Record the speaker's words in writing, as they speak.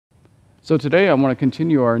So today I want to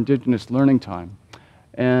continue our Indigenous learning time.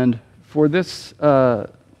 And for this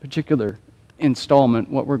particular installment,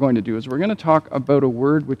 what we're going to do is we're going to talk about a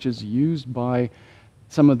word which is used by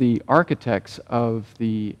some of the architects of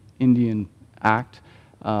the Indian Act.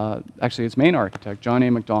 Actually, its main architect, John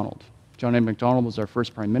A. Macdonald. John A. Macdonald was our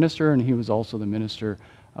first Prime Minister, and he was also the Minister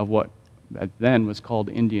of what then was called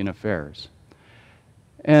Indian Affairs.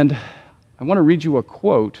 And I want to read you a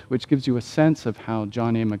quote which gives you a sense of how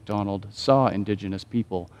John A. Macdonald saw Indigenous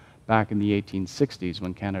people back in the 1860s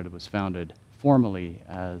when Canada was founded formally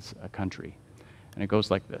as a country. And it goes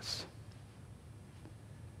like this.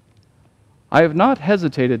 I have not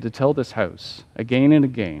hesitated to tell this House again and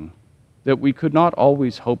again that we could not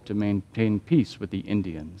always hope to maintain peace with the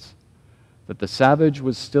Indians, that the savage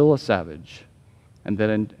was still a savage, and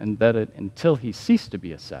that until he ceased to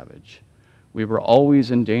be a savage, we were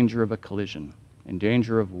always in danger of a collision, in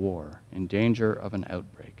danger of war, in danger of an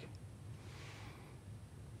outbreak.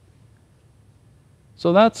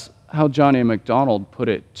 So that's how John A. Macdonald put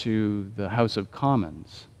it to the House of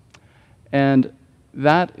Commons. And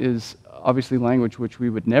that is obviously language which we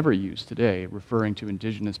would never use today, referring to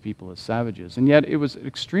Indigenous people as savages. And yet it was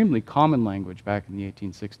extremely common language back in the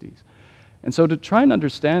 1860s. And so to try and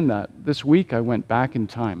understand that, this week I went back in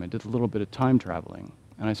time. I did a little bit of time traveling.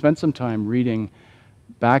 And I spent some time reading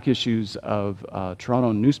back issues of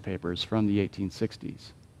Toronto newspapers from the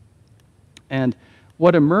 1860s. And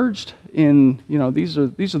what emerged in, these are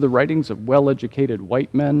the writings of well-educated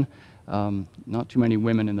white men, not too many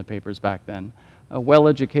women in the papers back then,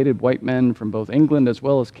 well-educated white men from both England as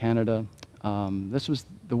well as Canada. This was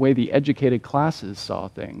the way the educated classes saw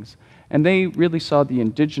things. And they really saw the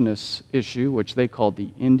Indigenous issue, which they called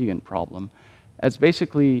the Indian problem, as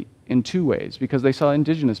basically in two ways, because they saw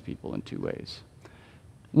Indigenous people in two ways.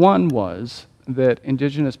 One was that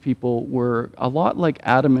Indigenous people were a lot like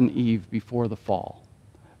Adam and Eve before the fall.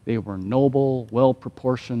 They were noble,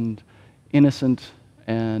 well-proportioned, innocent,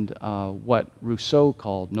 and what Rousseau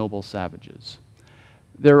called noble savages.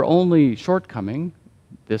 Their only shortcoming,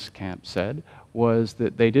 this camp said, was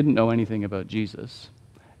that they didn't know anything about Jesus,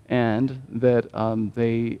 and that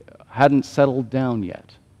they hadn't settled down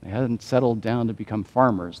yet. They hadn't settled down to become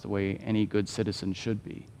farmers the way any good citizen should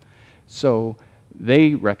be. So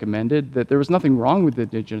they recommended that there was nothing wrong with the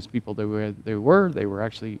Indigenous people the way they were. They were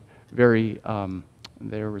actually very,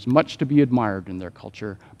 there was much to be admired in their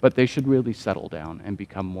culture, but they should really settle down and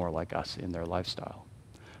become more like us in their lifestyle.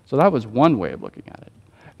 So that was one way of looking at it.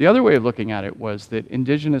 The other way of looking at it was that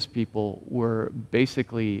Indigenous people were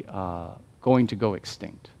basically going to go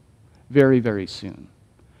extinct very, very soon.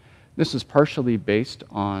 This is partially based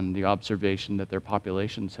on the observation that their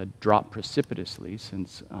populations had dropped precipitously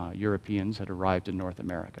since Europeans had arrived in North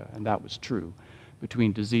America, and that was true.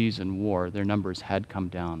 Between disease and war, their numbers had come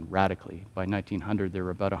down radically. By 1900, there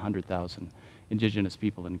were about 100,000 Indigenous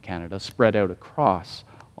people in Canada, spread out across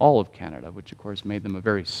all of Canada, which of course made them a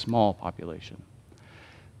very small population.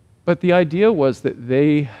 But the idea was that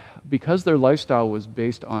they, because their lifestyle was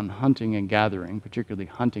based on hunting and gathering, particularly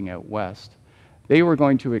hunting out west, they were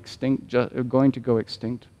going to go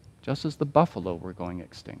extinct just as the buffalo were going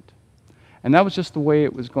extinct. And that was just the way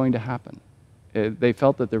it was going to happen. They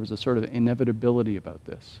felt that there was a sort of inevitability about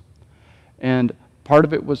this. And part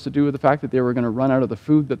of it was to do with the fact that they were going to run out of the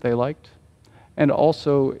food that they liked. And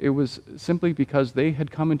also it was simply because they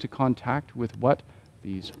had come into contact with what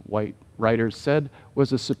these white writers said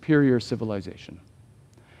was a superior civilization.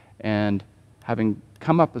 And having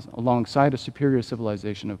come up alongside a superior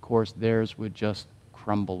civilization, of course, theirs would just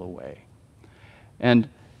crumble away. And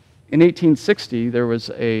in 1860, there was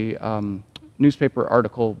a newspaper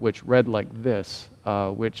article which read like this,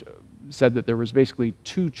 which said that there was basically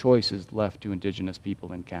two choices left to Indigenous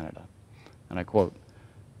people in Canada. And I quote,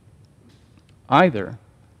 "Either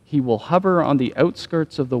he will hover on the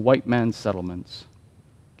outskirts of the white man's settlements,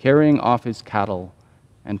 carrying off his cattle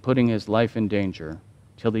and putting his life in danger,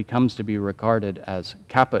 till he comes to be regarded as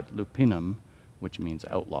caput lupinum, which means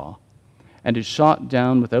outlaw, and is shot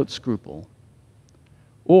down without scruple,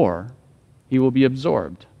 or he will be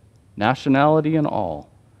absorbed, nationality and all,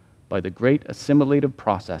 by the great assimilative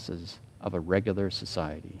processes of a regular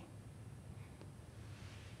society."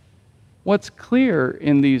 What's clear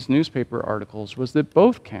in these newspaper articles was that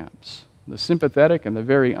both camps, the sympathetic and the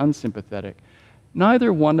very unsympathetic,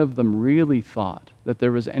 neither one of them really thought that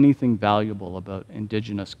there was anything valuable about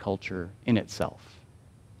Indigenous culture in itself.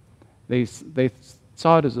 They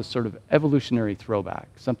saw it as a sort of evolutionary throwback,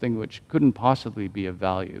 something which couldn't possibly be of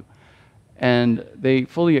value. And they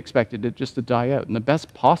fully expected it just to die out. And the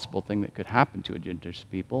best possible thing that could happen to Indigenous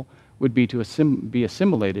people would be to be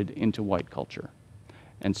assimilated into white culture.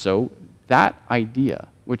 And so that idea,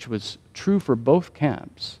 which was true for both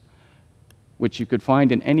camps, which you could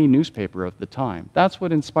find in any newspaper of the time, that's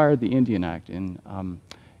what inspired the Indian Act in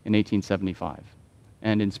 1875,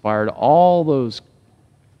 and inspired all those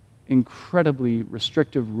incredibly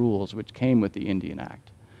restrictive rules which came with the Indian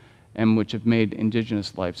Act, and which have made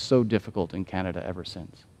Indigenous life so difficult in Canada ever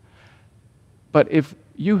since. But if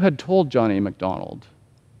you had told John A. Macdonald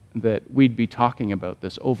that we'd be talking about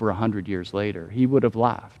this over 100 years later, he would have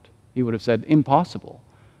laughed. He would have said, impossible.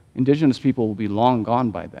 Indigenous people will be long gone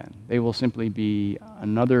by then. They will simply be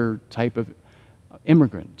another type of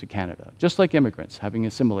immigrant to Canada, just like immigrants having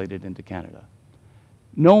assimilated into Canada.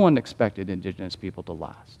 No one expected Indigenous people to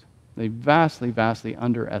last. They vastly, vastly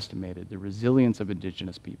underestimated the resilience of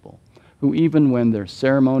Indigenous people, who even when their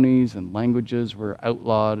ceremonies and languages were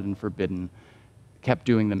outlawed and forbidden, kept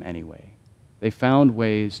doing them anyway. They found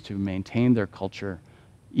ways to maintain their culture,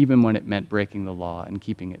 even when it meant breaking the law and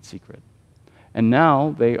keeping it secret. And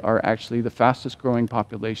now they are actually the fastest growing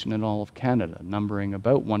population in all of Canada, numbering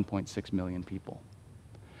about 1.6 million people.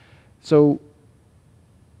 So,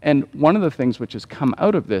 and one of the things which has come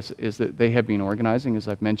out of this is that they have been organizing, as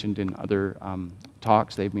I've mentioned in other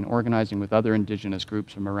talks, they've been organizing with other Indigenous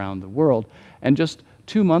groups from around the world. And just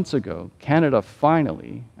 2 months ago, Canada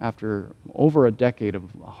finally, after over a decade of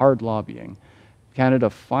hard lobbying, Canada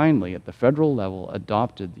finally, at the federal level,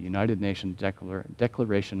 adopted the United Nations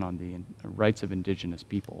Declaration on the Rights of Indigenous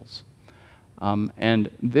Peoples. And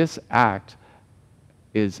this act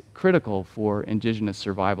is critical for Indigenous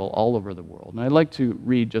survival all over the world. And I'd like to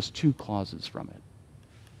read just 2 clauses from it.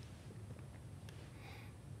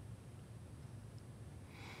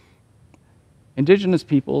 Indigenous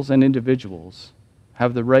peoples and individuals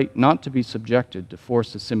have the right not to be subjected to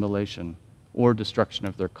forced assimilation or destruction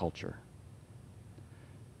of their culture.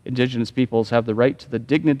 Indigenous peoples have the right to the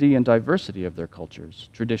dignity and diversity of their cultures,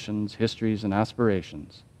 traditions, histories, and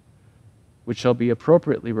aspirations, which shall be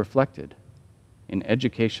appropriately reflected in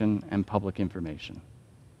education and public information.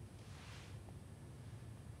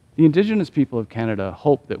 The Indigenous people of Canada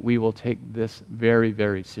hope that we will take this very,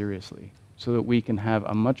 very seriously so that we can have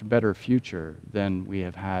a much better future than we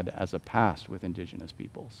have had as a past with Indigenous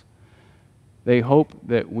peoples. They hope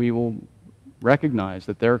that we will recognize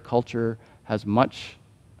that their culture has much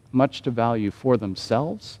to value for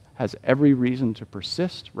themselves, has every reason to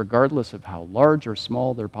persist, regardless of how large or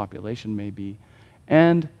small their population may be,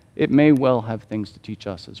 and it may well have things to teach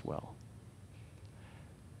us as well.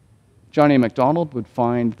 John A. Macdonald would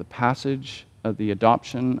find the passage of the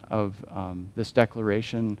adoption of this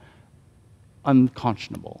declaration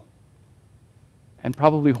unconscionable and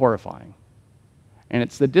probably horrifying. And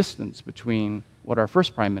it's the distance between what our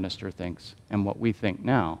first Prime Minister thinks and what we think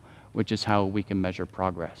now, which is how we can measure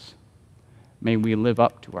progress. May we live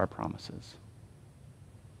up to our promises.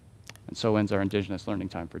 And so ends our Indigenous Learning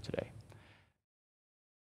Time for today.